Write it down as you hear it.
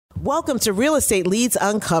Welcome to Real Estate Leads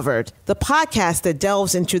Uncovered, the podcast that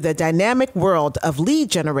delves into the dynamic world of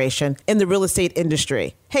lead generation in the real estate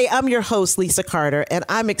industry. Hey, I'm your host, Lisa Carter, and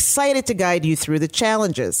I'm excited to guide you through the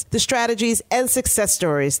challenges, the strategies, and success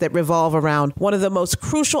stories that revolve around one of the most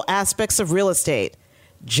crucial aspects of real estate,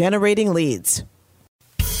 generating leads.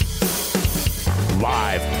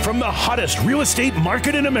 Live from the hottest real estate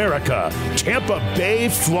market in America, Tampa Bay,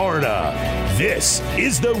 Florida. This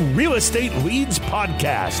is the Real Estate Leads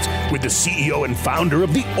Podcast with the CEO and founder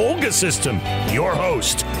of the Olga System, your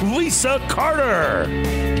host, Lisa Carter.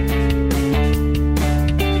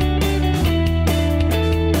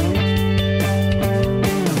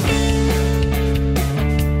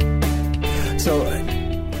 So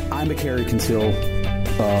I'm a carry conceal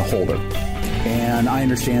holder, and I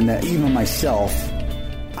understand that even myself,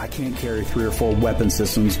 I can't carry 3 or 4 weapon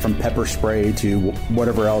systems, from pepper spray to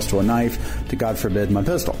whatever else, to a knife, to, God forbid, my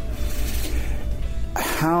pistol.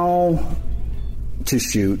 How to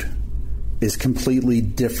shoot is completely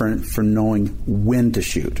different from knowing when to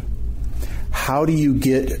shoot. How do you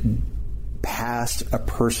get past a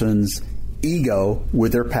person's ego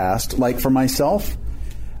with their past? Like for myself,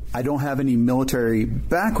 I don't have any military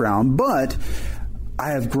background, but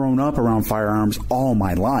I have grown up around firearms all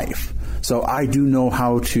my life. So I do know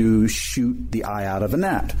how to shoot the eye out of a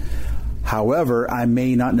gnat. However, I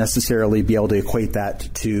may not necessarily be able to equate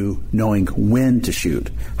that to knowing when to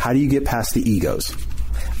shoot. How do you get past the egos?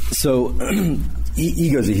 So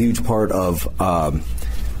ego is a huge part of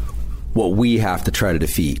what we have to try to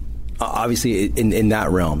defeat. Obviously, in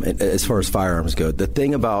that realm, as far as firearms go. The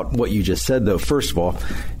thing about what you just said, though, first of all,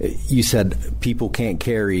 you said people can't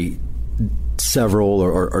carry several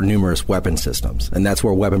or numerous weapon systems, and that's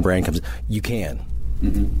where weapon brand comes. You can,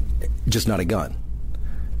 just not a gun.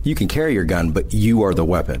 You can carry your gun, but you are the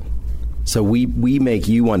weapon. So we make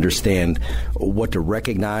you understand what to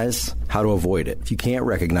recognize, how to avoid it. If you can't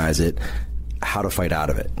recognize it, how to fight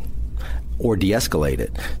out of it or de-escalate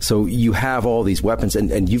it. So you have all these weapons,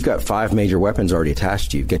 and you've got 5 major weapons already attached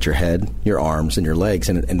to you. You've got your head, your arms, and your legs,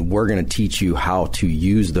 and we're going to teach you how to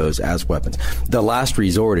use those as weapons. The last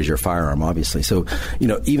resort is your firearm, obviously. So,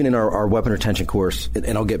 even in our weapon retention course,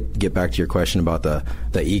 and I'll get back to your question about the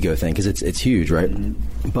ego thing, because it's huge, right?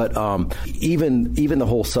 Mm-hmm. But even the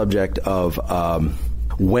whole subject of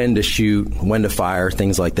when to shoot, when to fire,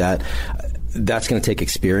 things like that, that's going to take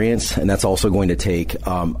experience, and that's also going to take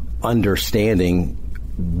understanding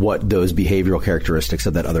what those behavioral characteristics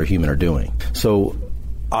of that other human are doing. So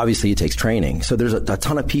obviously it takes training. So there's a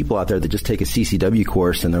ton of people out there that just take a CCW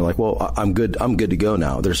course and they're like, well, I'm good to go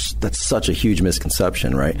now. That's such a huge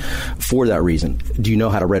misconception, right? For that reason, do you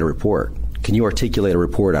know how to write a report? Can you articulate a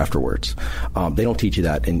report afterwards? They don't teach you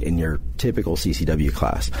that in your typical CCW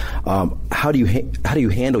class. How do you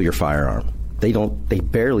handle your firearm? They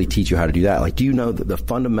barely teach you how to do that. Like, do you know the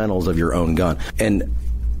fundamentals of your own gun? And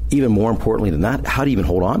even more importantly than that, how do you even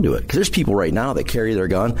hold on to it? Because there's people right now that carry their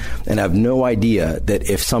gun and have no idea that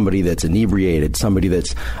if somebody that's inebriated, somebody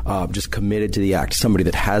that's just committed to the act, somebody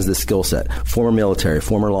that has the skill set, former military,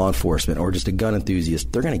 former law enforcement, or just a gun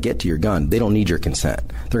enthusiast, they're going to get to your gun. They don't need your consent.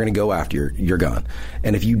 They're going to go after your gun.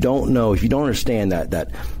 And if you don't understand that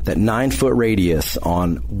 9-foot radius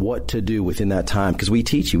on what to do within that time, because we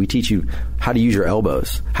teach you how to use your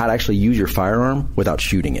elbows, how to actually use your firearm without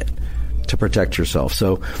shooting it, to protect yourself.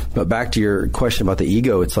 So, but back to your question about the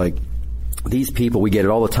ego, it's like these people, we get it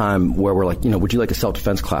all the time where we're like, would you like a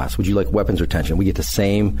self-defense class? Would you like weapons retention? We get the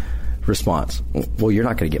same response. Well, you're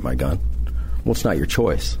not going to get my gun. Well, it's not your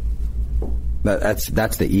choice. That's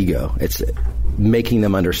the ego. It's making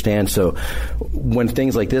them understand. So when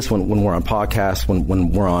things like this, when we're on podcasts,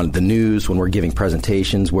 when we're on the news, when we're giving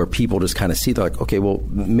presentations where people just kind of see, they're like, okay, well,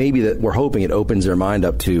 maybe that we're hoping it opens their mind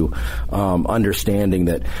up to understanding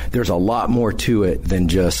that there's a lot more to it than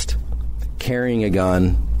just carrying a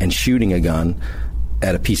gun and shooting a gun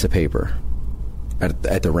at a piece of paper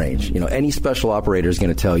at the range. Any special operator is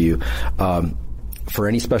going to tell you, for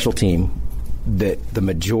any special team, that the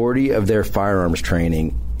majority of their firearms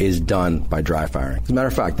training is done by dry firing. As a matter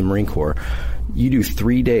of fact, the Marine Corps, you do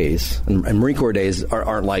 3 days, and Marine Corps days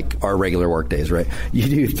aren't like our regular work days, right? You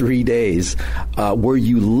do 3 days where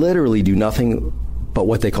you literally do nothing but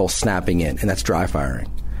what they call snapping in, and that's dry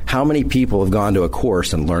firing. How many people have gone to a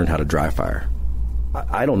course and learned how to dry fire?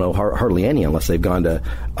 I don't know, hardly any, unless they've gone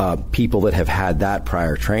to people that have had that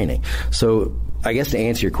prior training. So I guess to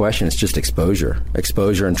answer your question, it's just exposure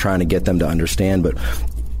and trying to get them to understand. But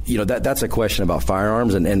that's a question about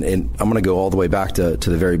firearms, and I'm going to go all the way back to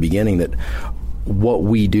the very beginning, that what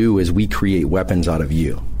we do is we create weapons out of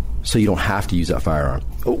you. so you don't have to use that firearm.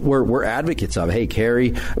 We're advocates of, hey,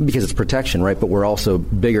 carry, because it's protection, right? But we're also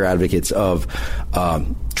bigger advocates of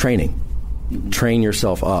training. Train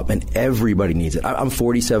yourself up, and everybody needs it. I'm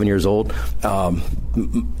 47 years old.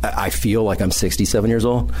 I feel like I'm 67 years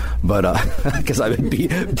old, but because I've been beat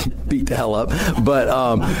the hell up. But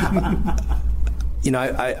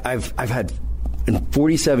I've had in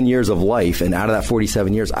 47 years of life, and out of that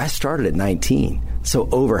 47 years, I started at 19. So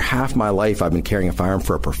over half my life, I've been carrying a firearm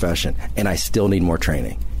for a profession, and I still need more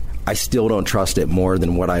training. I still don't trust it more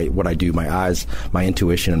than what I do. My eyes, my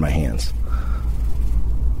intuition, and my hands.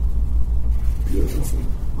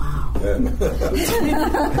 Wow.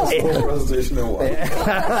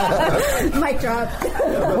 Mic drop.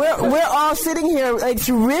 We're all sitting here like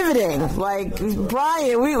riveting. Like,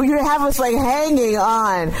 Brian, you have us like hanging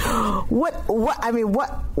on.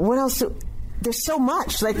 What else? There's so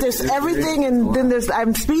much. Like, there's everything, and then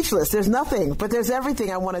I'm speechless. There's nothing, but there's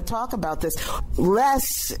everything. I want to talk about this.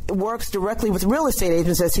 Les works directly with real estate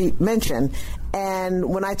agents, as he mentioned. And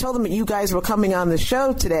when I told him that you guys were coming on the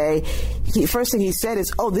show today, first thing he said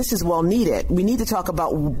is, "Oh, this is well needed. We need to talk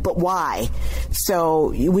about, but why?"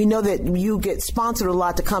 So we know that you get sponsored a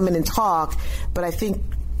lot to come in and talk, but I think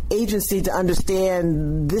agents need to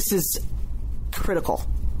understand this is critical.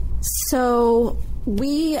 So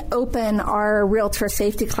we open our realtor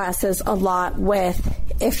safety classes a lot with,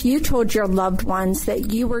 if you told your loved ones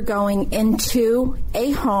that you were going into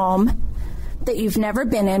a home that you've never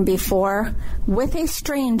been in before with a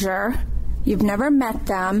stranger, you've never met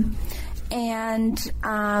them, and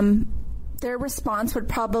their response would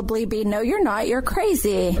probably be, "No, you're not, you're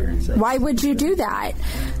crazy. Why would you do that?"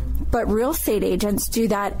 But real estate agents do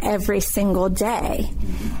that every single day.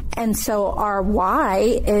 And so our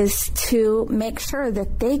why is to make sure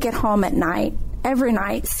that they get home at night, every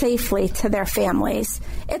night, safely to their families.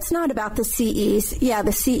 It's not about the CEs. Yeah,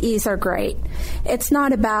 the CEs are great. It's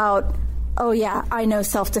not about, oh yeah, I know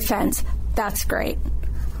self-defense. That's great.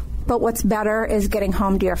 But what's better is getting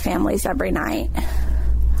home to your families every night.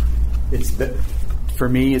 For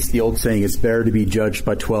me, it's the old saying, it's better to be judged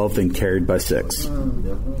by 12 than carried by 6.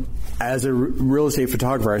 As a real estate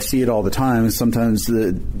photographer, I see it all the time. Sometimes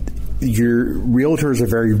your realtors are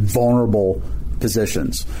very vulnerable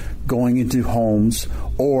positions, going into homes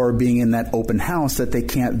or being in that open house that they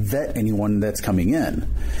can't vet anyone that's coming in.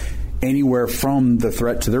 Anywhere from the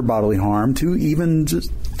threat to their bodily harm to even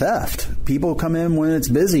just theft. People come in when it's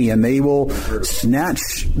busy and they will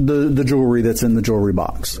snatch the jewelry that's in the jewelry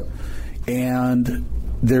box. And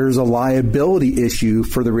there's a liability issue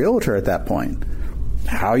for the realtor at that point.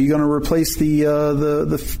 How are you going to replace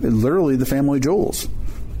literally the family jewels?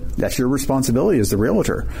 That's your responsibility as the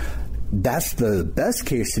realtor. That's the best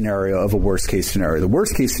case scenario of a worst case scenario. The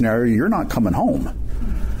worst case scenario, you're not coming home.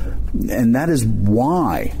 And that is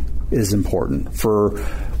why it is important for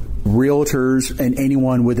realtors and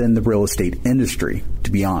anyone within the real estate industry,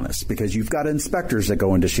 to be honest, because you've got inspectors that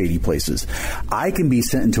go into shady places. I can be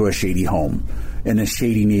sent into a shady home in a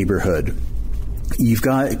shady neighborhood. You've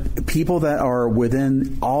got people that are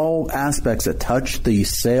within all aspects that touch the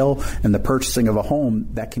sale and the purchasing of a home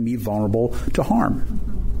that can be vulnerable to harm.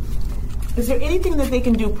 Is there anything that they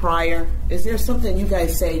can do prior? Is there something you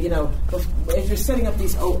guys say, if you're setting up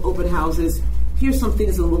these open houses, here's some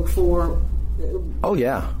things to look for? Oh,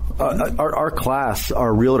 yeah. Our class,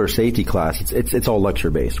 our realtor safety class, it's all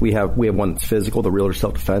lecture based. We have one that's physical, the realtor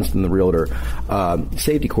self defense, and the realtor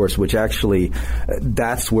safety course, which actually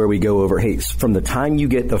that's where we go over. Hey, from the time you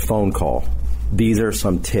get the phone call, these are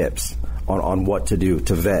some tips on what to do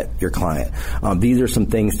to vet your client. These are some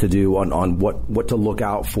things to do on what to look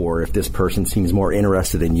out for if this person seems more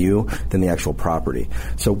interested in you than the actual property.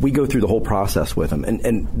 So we go through the whole process with them.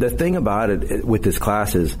 And the thing about it with this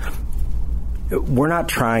class is, we're not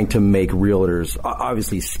trying to make realtors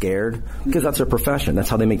obviously scared, because that's their profession. That's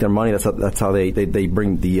how they make their money. That's how they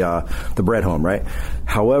bring the bread home, right?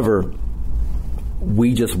 However,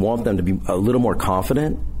 we just want them to be a little more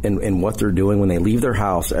confident in what they're doing when they leave their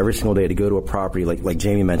house every single day to go to a property, like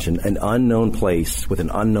Jamie mentioned, an unknown place with an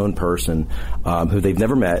unknown person who they've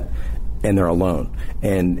never met, and they're alone.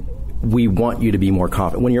 And we want you to be more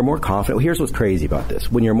confident. When you're more confident, well, here's what's crazy about this.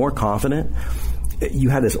 When you're more confident, you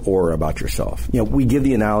have this aura about yourself. We give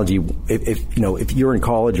the analogy, if you're in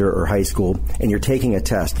college or high school and you're taking a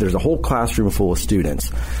test, there's a whole classroom full of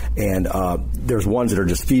students, and there's ones that are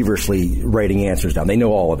just feverishly writing answers down. They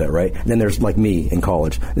know all of it, right? And then there's like me in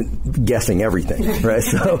college, guessing everything, right?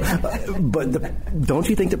 So, don't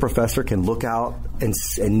you think the professor can look out and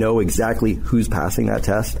know exactly who's passing that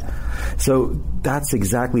test? So that's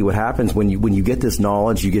exactly what happens when you get this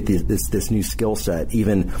knowledge, you get this new skill set,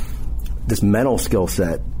 even this mental skill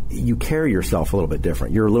set. you carry yourself a little bit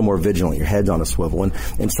different. You're a little more vigilant. Your head's on a swivel.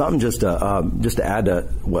 And something just to add to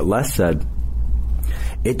what Les said,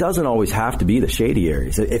 it doesn't always have to be the shady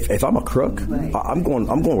areas. If I'm a crook, I'm going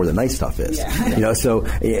where the nice stuff is. Yeah. So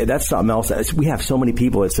that's something else. We have so many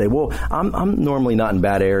people that say, well, I'm normally not in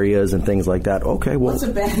bad areas and things like that. Okay, well, what's a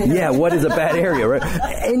bad area? Yeah, what is a bad area, right?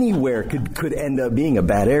 Anywhere could end up being a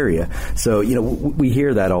bad area. So, we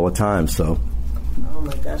hear that all the time, so. Oh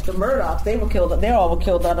my gosh, the Murdochs, they all were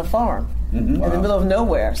killed on a farm. In the middle of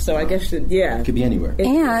nowhere. So I guess, it could be anywhere.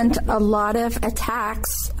 And a lot of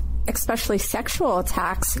attacks, especially sexual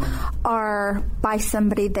attacks, are by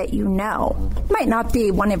somebody that you know. Might not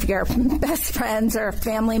be one of your best friends or a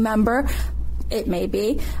family member. It may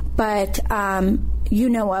be. But you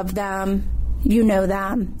know of them. You know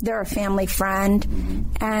them. They're a family friend.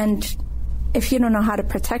 And if you don't know how to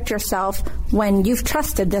protect yourself when you've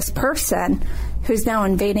trusted this person who's now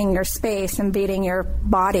invading your space, invading your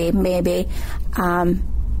body maybe,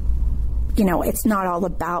 it's not all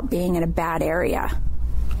about being in a bad area.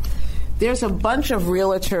 There's a bunch of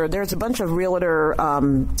realtor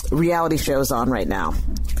reality shows on right now.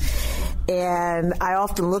 And I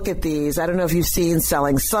often look at these. I don't know if you've seen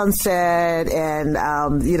Selling Sunset, and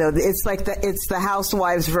it's like it's the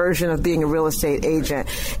housewives version of being a real estate agent.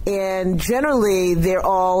 And generally, they're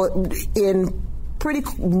all in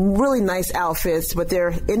really nice outfits, but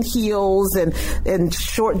they're in heels and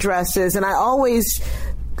short dresses. And I always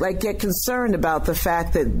get concerned about the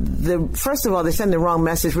fact that first of all, they send the wrong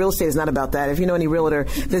message. Real estate is not about that. If you know any realtor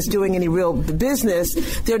that's doing any real business,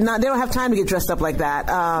 they don't have time to get dressed up like that.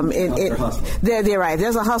 They're right.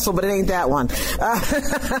 There's a hustle, but it ain't that one.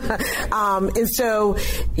 And so,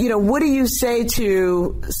 what do you say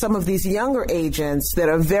to some of these younger agents that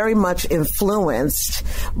are very much influenced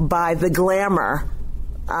by the glamour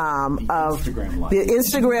of the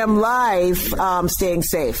Instagram life, staying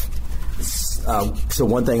safe? So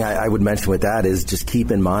one thing I would mention with that is just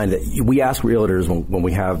keep in mind that we ask realtors when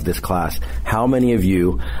we have this class, how many of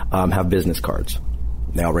you have business cards?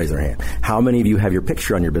 They all raise their hand. How many of you have your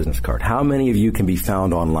picture on your business card? How many of you can be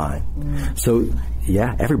found online? So,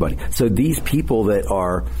 yeah, everybody. So these people that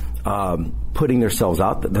are putting themselves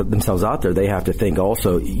out there, they have to think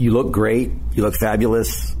also, you look great, you look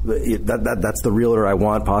fabulous, that's the realtor I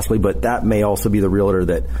want possibly, but that may also be the realtor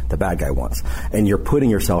that the bad guy wants. And you're putting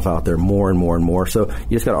yourself out there more and more and more, so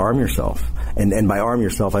you just got to arm yourself. And by arm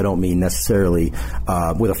yourself, I don't mean necessarily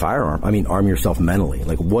with a firearm. I mean arm yourself mentally.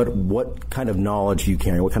 Like what kind of knowledge are you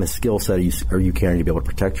carrying? What kind of skill set are you carrying to be able to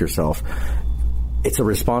protect yourself? It's a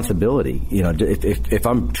responsibility. If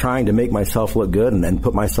I'm trying to make myself look good and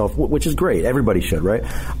put myself, which is great, everybody should, right?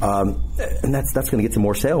 And that's going to get to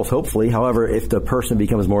more sales, hopefully. However, if the person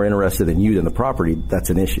becomes more interested in you than the property,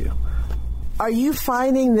 that's an issue. Are you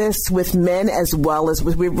finding this with men as well as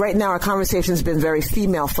right now? Our conversation has been very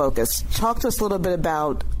female focused. Talk to us a little bit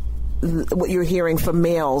about what you're hearing from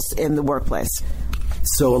males in the workplace.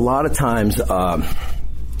 So a lot of times,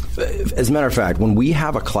 as a matter of fact, when we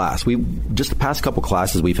have a class, just the past couple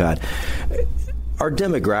classes we've had, our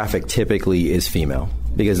demographic typically is female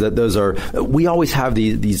because we always have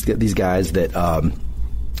these guys that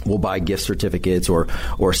will buy gift certificates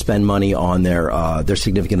or spend money on their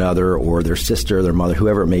significant other or their sister, their mother,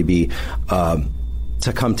 whoever it may be,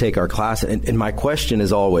 to come take our class. And my question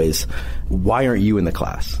is always, why aren't you in the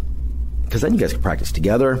class? Because then you guys can practice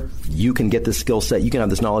together. You can get this skill set. You can have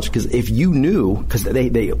this knowledge. Because if you knew, because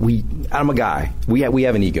I'm a guy. We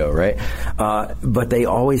have an ego, right? But they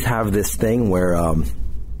always have this thing where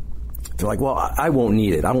they're like, well, I won't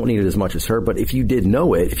need it. I won't need it as much as her. But if you did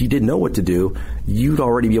know it, if you did know what to do, you'd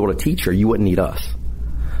already be able to teach her. You wouldn't need us.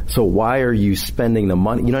 So why are you spending the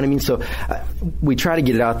money? You know what I mean? So we try to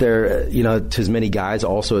get it out there, to as many guys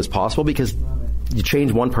also as possible because you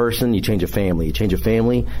change one person, you change a family. You change a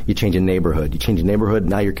family, you change a neighborhood. You change a neighborhood,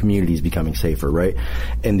 now your community is becoming safer, right?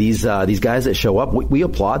 And these guys that show up, we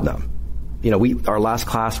applaud them. Our last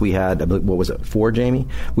class we had, what was it, 4, Jamie?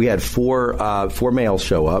 We had four males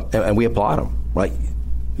show up, and we applaud them. Like,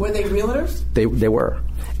 were they realtors? They were.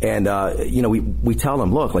 And, we tell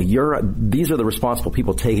them, look, like these are the responsible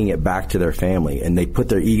people taking it back to their family, and they put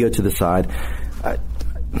their ego to the side.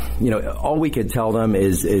 All we could tell them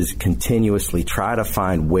is continuously try to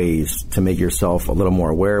find ways to make yourself a little more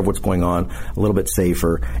aware of what's going on, a little bit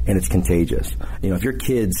safer, and it's contagious. If your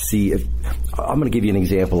kids see, I'm going to give you an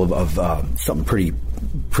example of something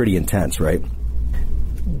pretty intense, right?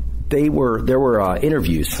 There were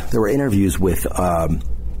interviews. There were interviews with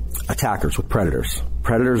attackers, with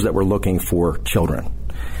predators that were looking for children.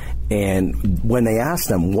 And when they asked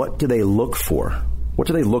them, what do they look for? What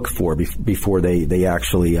do they look for before they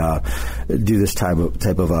actually do this type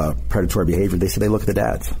of predatory behavior? They say they look at the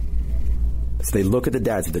dads. So they look at the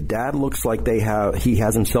dads. If the dad looks like he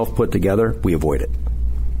has himself put together, we avoid it.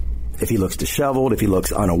 If he looks disheveled, if he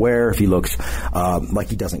looks unaware, if he looks like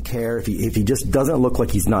he doesn't care, if he just doesn't look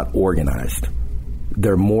like he's not organized,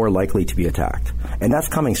 they're more likely to be attacked. And that's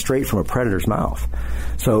coming straight from a predator's mouth.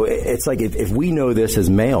 So it's like if we know this as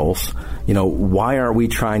males, why aren't we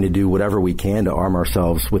trying to do whatever we can to arm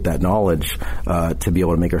ourselves with that knowledge to be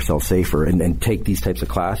able to make ourselves safer and take these types of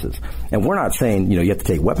classes? And we're not saying, you have to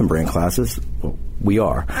take weapon brand classes. Well, we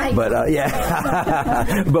are. But,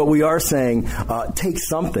 yeah. But we are saying take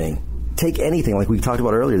something. Take anything, like we talked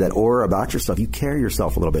about earlier, that aura about yourself. You carry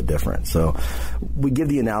yourself a little bit different. So we give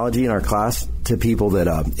the analogy in our class to people that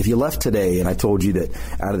if you left today and I told you that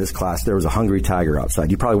out of this class there was a hungry tiger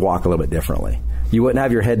outside, you'd probably walk a little bit differently. You wouldn't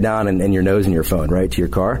have your head down and your nose in your phone, right, to your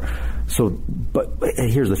car. So, but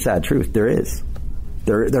here's the sad truth. There is.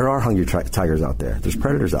 There are hungry tigers out there. There's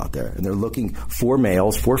predators out there. And they're looking for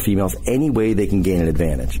males, for females, any way they can gain an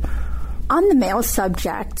advantage. On the male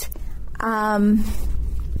subject,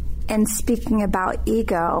 and speaking about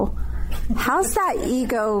ego, how's that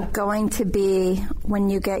ego going to be when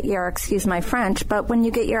you get your, excuse my French, but when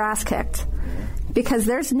you get your ass kicked? Because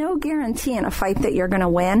there's no guarantee in a fight that you're going to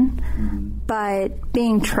win, but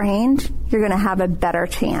being trained, you're going to have a better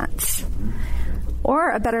chance.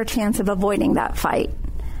 Or a better chance of avoiding that fight.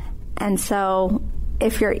 And so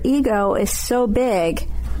if your ego is so big,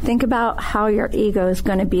 think about how your ego is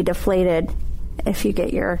going to be deflated if you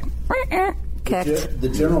get your kicked. The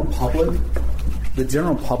general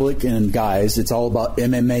public and guys, it's all about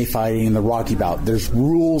MMA fighting and the Rocky bout. There's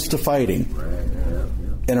rules to fighting.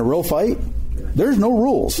 In a real fight, there's no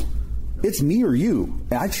rules. It's me or you.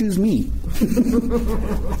 I choose me.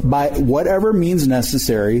 By whatever means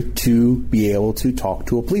necessary to be able to talk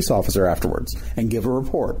to a police officer afterwards and give a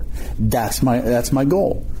report. That's my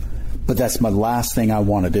goal. But that's my last thing I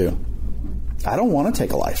want to do. I don't want to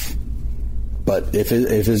take a life. But if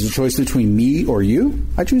it's a choice between me or you,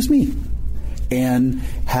 I choose me. And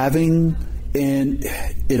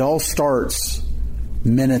it all starts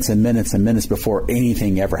minutes and minutes and minutes before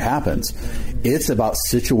anything ever happens. It's about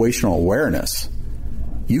situational awareness.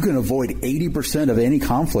 You can avoid 80% of any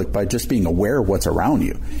conflict by just being aware of what's around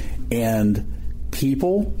you. And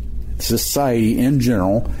people, society in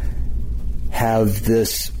general, have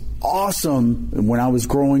this awesome, when I was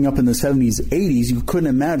growing up in the 70s, 80s, you couldn't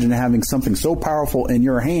imagine having something so powerful in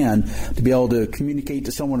your hand to be able to communicate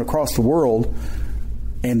to someone across the world,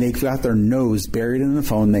 and they've got their nose buried in the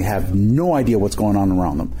phone. They have no idea what's going on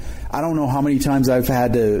around them. I don't know how many times I've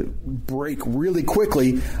had to brake really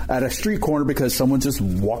quickly at a street corner because someone's just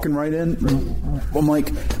walking right in. I'm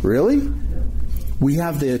like, really? We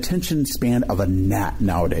have the attention span of a gnat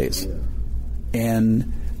nowadays.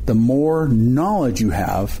 And the more knowledge you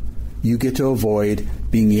have, you get to avoid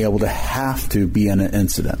being able to have to be in an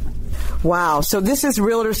incident. Wow. So this is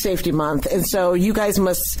Realtor Safety Month, and so you guys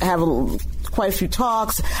must have quite a few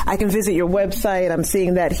talks. I can visit your website. I'm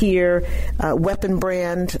seeing that here,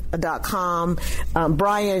 weaponbrand.com.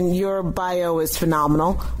 Brian, your bio is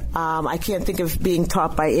phenomenal. I can't think of being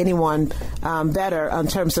taught by anyone better in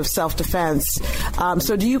terms of self-defense.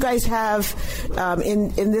 So do you guys have,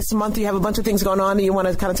 in this month, you have a bunch of things going on that you want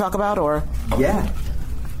to kind of talk about, or? Yeah.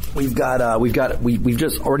 We've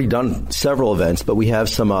just already done several events, but we have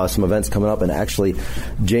some events coming up, and actually,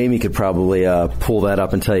 Jamie could probably pull that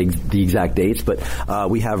up and tell you the exact dates. But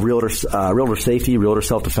we have realtor safety, realtor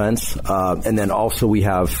self-defense, and then also we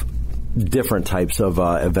have different types of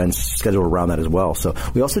events scheduled around that as well. So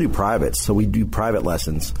we also do privates. So we do private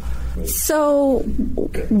lessons. So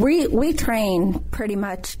we train pretty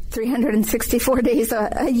much 364 days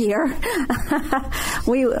a year.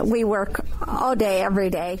 we work all day, every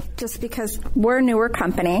day, just because we're a newer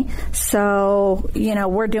company. So,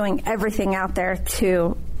 we're doing everything out there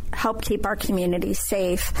to help keep our community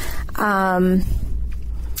safe.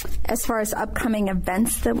 As far as upcoming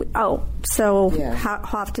events how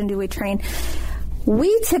often do we train?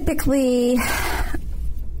 We typically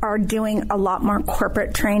are doing a lot more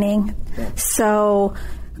corporate training. Yeah. So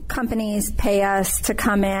companies pay us to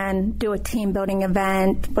come in, do a team building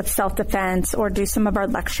event with self-defense, or do some of our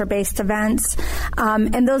lecture-based events.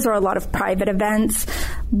 And those are a lot of private events.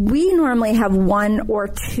 We normally have 1 or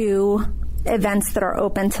 2 events that are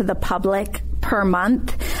open to the public per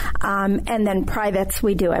month. And then privates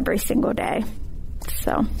we do every single day.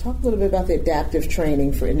 So talk a little bit about the adaptive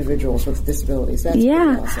training for individuals with disabilities. That's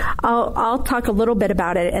awesome. I'll talk a little bit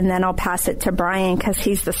about it, and then I'll pass it to Brian because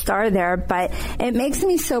he's the star there. But it makes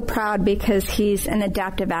me so proud because he's an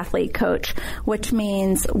adaptive athlete coach, which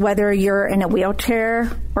means whether you're in a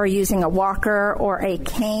wheelchair or using a walker or a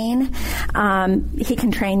cane, he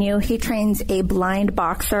can train you. He trains a blind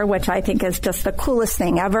boxer, which I think is just the coolest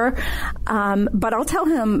thing ever. But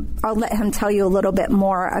I'll let him tell you a little bit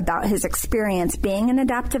more about his experience being an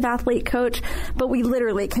adaptive athlete coach. But we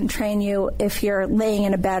literally can train you if you're laying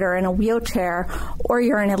in a bed or in a wheelchair, or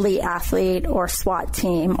you're an elite athlete or SWAT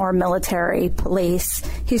team or military, police.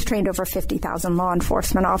 He's trained over 50,000 law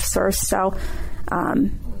enforcement officers. So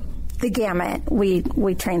the gamut,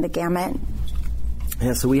 we train the gamut.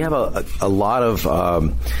 Yeah, so we have a lot of,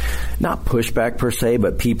 not pushback per se,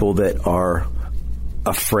 but people that are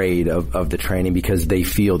afraid of the training because they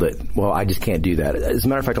feel that, well, I just can't do that. As a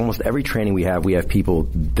matter of fact, almost every training we have people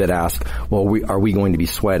that ask, well, are we going to be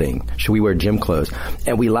sweating? Should we wear gym clothes?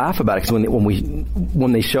 And we laugh about it because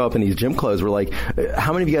when they show up in these gym clothes, we're like,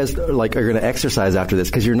 how many of you guys are going to exercise after this?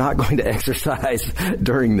 Because you're not going to exercise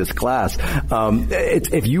during this class.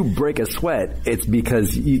 If you break a sweat, it's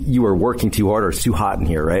because you are working too hard or it's too hot in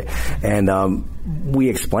here, right? And we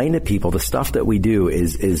explain to people the stuff that we do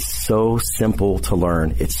is so simple to learn.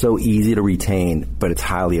 It's so easy to retain, but it's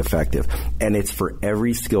highly effective. And it's for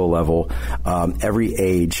every skill level, every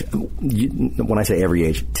age. When I say every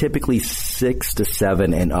age, typically 6 to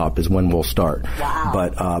 7 and up is when we'll start. Wow.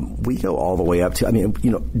 But we go all the way up to,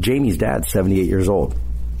 Jamie's dad's 78 years old.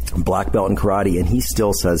 Black belt in karate, and he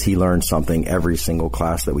still says he learns something every single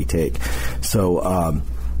class that we take. So,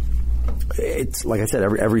 it's like I said,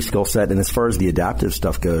 every skill set. And as far as the adaptive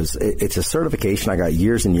stuff goes, it's a certification I got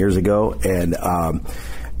years and years ago. And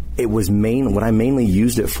it was what I mainly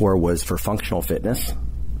used it for was for functional fitness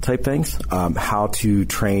type things, how to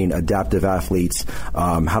train adaptive athletes,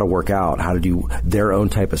 how to work out, how to do their own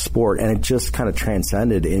type of sport. And it just kind of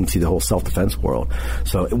transcended into the whole self-defense world.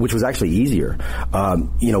 So, which was actually easier.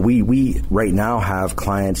 We right now have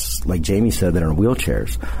clients, like Jamie said, that are in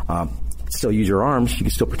wheelchairs. Still use your arms, you can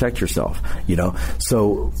still protect yourself,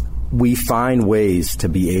 So we find ways to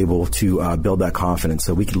be able to build that confidence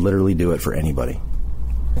so we can literally do it for anybody.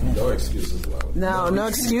 No excuses allowed. No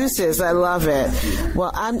excuses. I love it.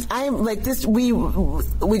 Well, I'm like this. We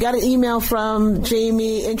got an email from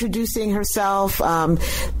Jamie introducing herself.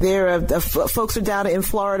 Folks are down in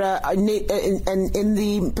Florida and in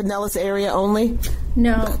the Pinellas area only.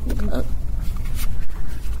 No.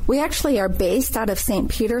 We actually are based out of St.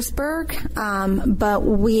 Petersburg, but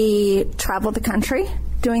we travel the country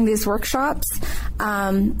doing these workshops.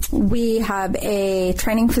 We have a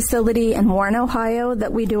training facility in Warren, Ohio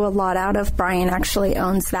that we do a lot out of. Brian actually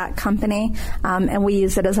owns that company, and we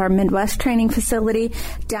use it as our Midwest training facility.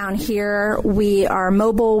 Down here, we are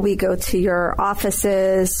mobile. We go to your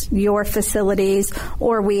offices, your facilities,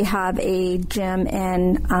 or we have a gym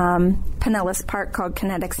in Pinellas Park called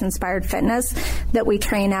Kinetics Inspired Fitness that we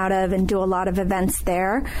train out of and do a lot of events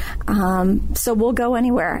there. So we'll go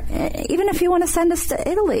anywhere. Even if you want to send us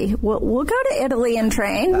to Italy, we'll go to Italy and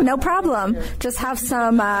train. No problem. Just have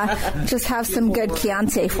some good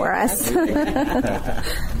Chianti for us.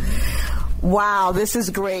 Wow, this is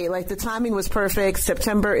great. Like, the timing was perfect.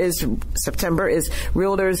 September is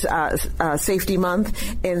Realtors Safety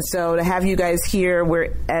Month. And so to have you guys here,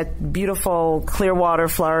 we're at beautiful Clearwater,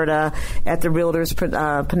 Florida, at the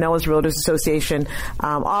Pinellas Realtors Association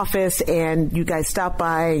office. And you guys stopped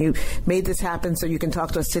by and you made this happen so you can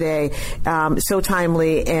talk to us today. So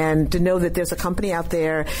timely. And to know that there's a company out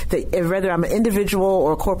there that, whether I'm an individual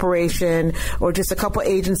or a corporation or just a couple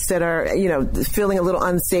agents that are, feeling a little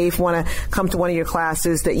unsafe, want to come to one of your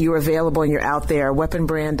classes, that you're available and you're out there.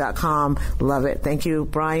 Weaponbrand.com. Love it. Thank you,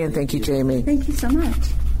 Brian. Thank you, Jamie. Thank you so much.